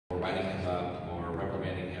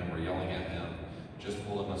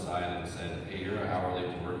aside and said, hey, you're an hour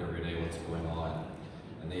late to work every day, what's going on?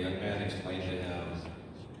 And the young man explained to him,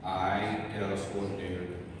 I get out of school at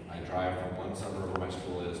noon, I drive from one suburb where my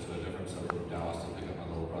school is to a different suburb of Dallas to pick up my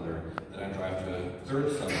little brother, then I drive to a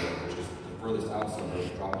third suburb, which is the furthest out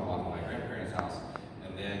suburb, drop him off at my grandparents' house,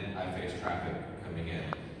 and then I face traffic coming in.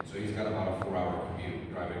 So he's got about a 4-hour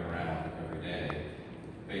commute driving around every day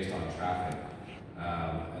based on traffic.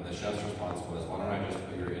 And the chef's response was, why don't I just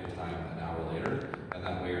put your in time an hour later, and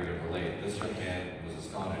that way you're never late. This young man was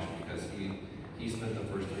astonished because he spent the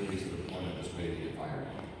first 3 weeks of deployment just waiting to get fired.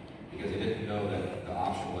 Because he didn't know that the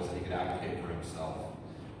option was that he could advocate for himself.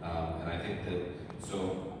 And I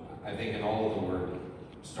think in all of the work,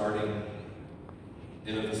 starting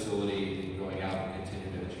in a facility, going out and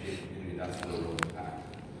continuing to educate the community, that's where the real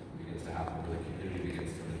impact begins to happen, where the community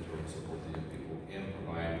begins to mentor and support the young people and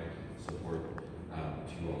provide support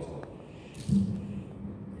to you all as well.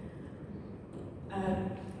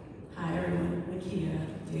 Hi everyone, Nakia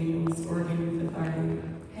Daniels, Oregon Youth Authority.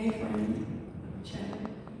 Hey friend, Chad.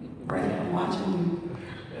 Right, I'm watching you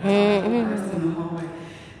first in the hallway.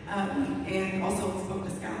 And also spoke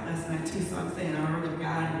to Scott last night too, so I'm saying I already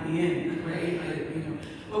got in the end, right? But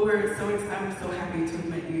I'm so happy to have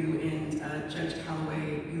met you and Judge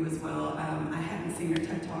Calloway, you as well. I hadn't seen your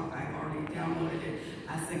TED Talk, I've already downloaded it.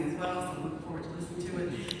 I sing as well, so I'm looking forward to listening to it.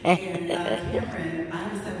 And Cameron, I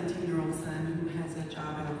have a 17-year-old son who has a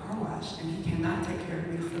job at a car wash, and he cannot take care of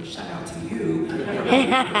me, so shout out to you.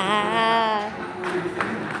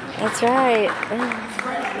 That's right. That's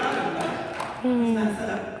right, I love it. It's not set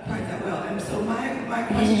up quite that well. And so my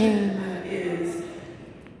question is,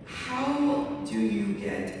 how do you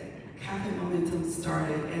get Cafe Momentum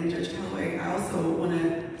started? And Judge Calloway, I also want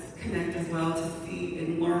to connect as well to see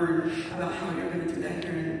and learn about how you're going to do that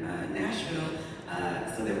here in Nashville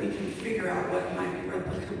so that we can figure out what might be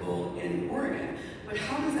replicable in Oregon. But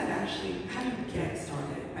how do you get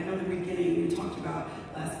started? I know the beginning you talked about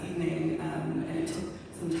last evening, and it took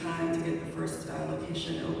some time to get the first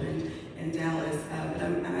location opened in Dallas, but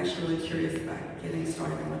I'm actually really curious about getting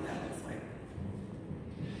started and what that looks like.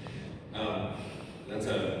 That's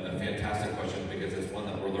a fantastic question because it's one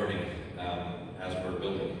that we're learning as we're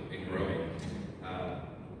building and growing.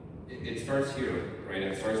 It starts here, right?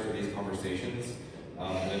 It starts with these conversations,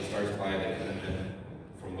 and it starts by the commitment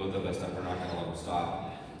from both of us that we're not going to let them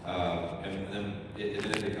stop. And then it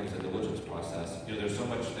becomes a diligence process. There's so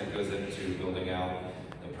much that goes into building out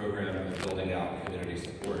the program and building out community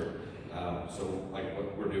support. So like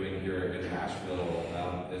what we're doing here in Nashville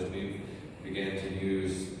is we've began to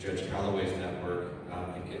use Judge Calloway's network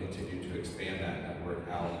and continue to expand that network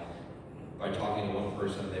out. By talking to one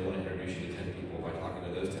person, they want to introduce you to 10 people. By talking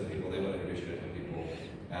to those 10 people, they want to introduce you to 10 people.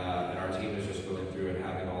 And our team is just going through and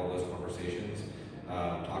having all of those conversations,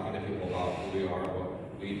 talking to people about who we are,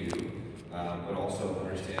 what we do, but also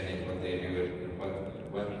understanding what they do and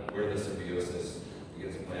where the symbiosis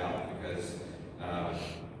begins to play out. Because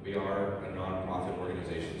we are a nonprofit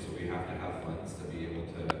organization, so we have to have funds to be able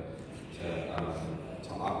to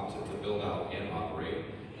build out and operate.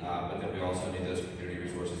 But then we also need those community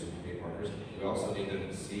resources and community partners. We also need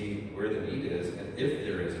to see where the need is and if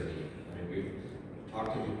there is a need. I mean, we've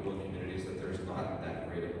talked to people in communities that there's not that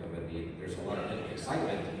great of a need. There's a lot of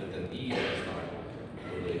excitement, but the need is not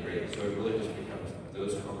really great. So it really just becomes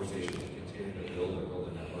those conversations and continue to build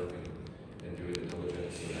a network and do it in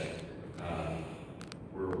diligence so that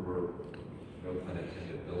we're no pun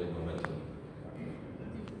intended, building momentum.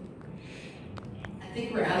 I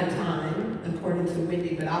think we're out of time, according to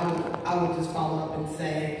Wendy, but I will just follow up and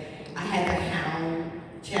say I had to hound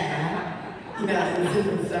Chad. I sent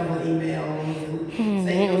him several emails and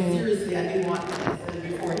saying, seriously, I didn't want to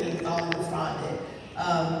before he thought he responded.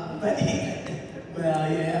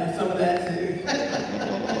 Well, yeah, some of that too.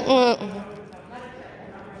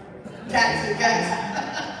 Gotcha.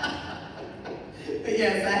 But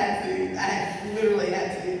yes, I literally had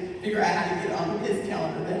to figure out how to get on his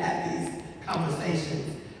calendar to have these conversations.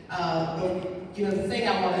 But the thing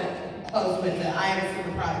I want to close with, I am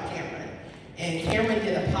super proud of Cameron. And Cameron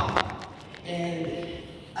did a pop-up. And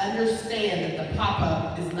understand that the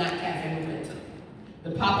pop-up is not Cafe Momentum.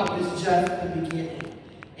 The pop-up is just the beginning.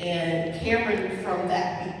 And Cameron, from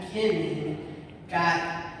that beginning, got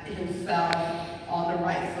himself on the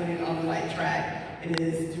right footing, on the right track, and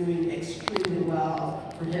is doing extremely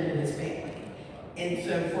well for him and his family. And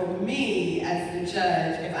so for me, as the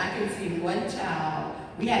judge, if I can see one child,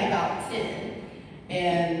 we had about 10,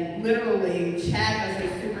 and literally Chad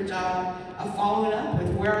does a super job of following up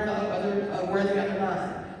with where the other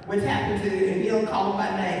 9, what's happened to, and he'll call them by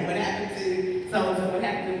name, what happened to so-and-so, what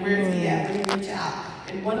happened to, where's he at, when you reach out.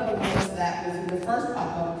 And one of the ones that was in the first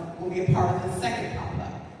pop-up be a part of the second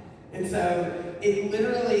pop-up. And so it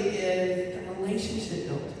literally is the relationship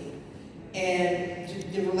building. And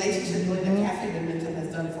the relationship building that Cafe Momentum has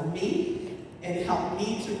done for me, and helped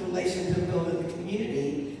me to relationship build in the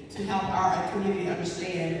community, to help our community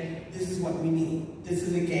understand this is what we need. This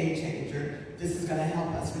is a game changer. This is gonna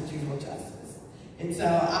help us with juvenile justice. And so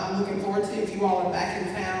I'm looking forward to, if you all are back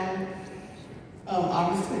in town,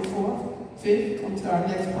 August 24th, 5th, come to our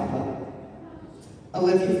next pop-up.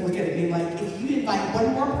 Olivia's looking at me like, if you invite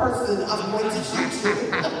one more person, I'm going to shoot you.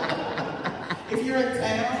 If you're in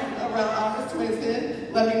town around August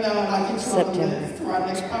 25th, let me know and I'll get you on the list to our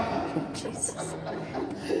next pop-up. Jesus.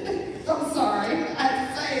 I'm sorry, I had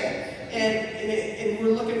to say it. And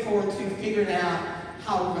we're looking forward to figuring out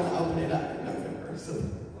how we're going to open it up in November. So.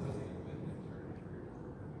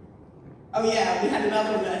 Oh yeah, we had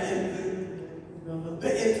another one that the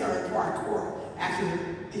intern for our court,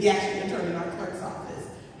 he actually interned in our clerk's office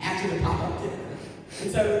after the pop-up dinner. And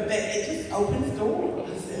so it just opens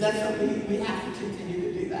doors, and that's what we have to continue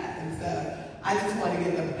to do that. And so I just want to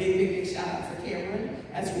give a big shout out to Cameron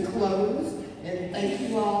as we close. And thank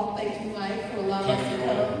you all. Thank you, Mike, for allowing us to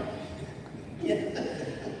come. Yeah.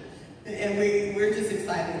 And we're just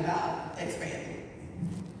excited about expanding.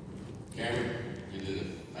 Cameron, you did a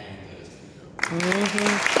fantastic job.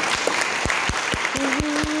 Mm-hmm.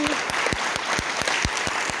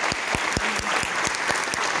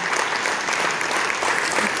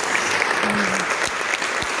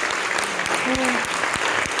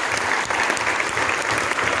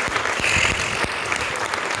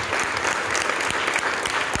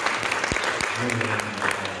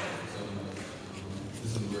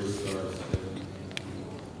 This is where it starts.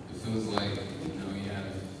 It feels like, you have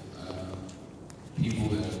people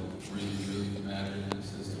that really matter in the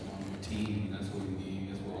system on your team, and that's what we need.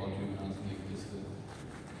 That's what all juveniles need, just to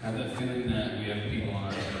have that feeling that we have people on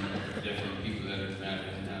our team, definitely people that are matter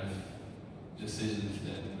and have decisions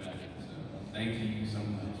that matter. So thank you so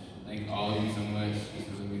much. Thank all of you so much. This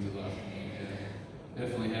really means a lot for me.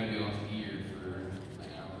 Definitely have you all here for an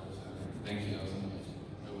hour. So thank you all so much.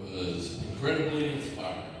 It was incredibly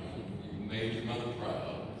inspiring. You made your mother proud.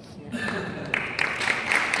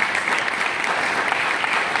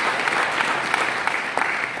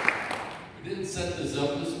 We didn't set this up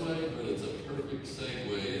this way, but it's a perfect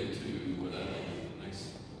segue into what I think is the next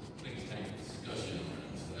think tank discussion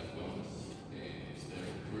around staff wellness and staff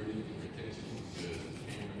recruiting and retention. Because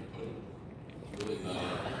Cameron put it, it's really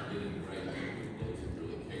about getting the right people in place who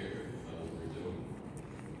really care about what we're doing.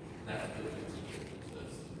 That's the difference.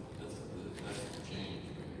 That's the change.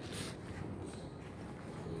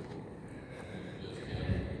 Just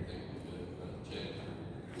Cameron, I think we did change.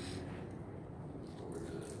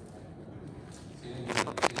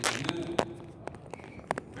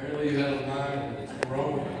 Apparently you have a mind and it's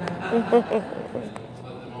growing. Let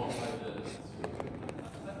them all like that.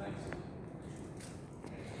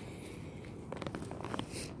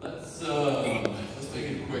 Let's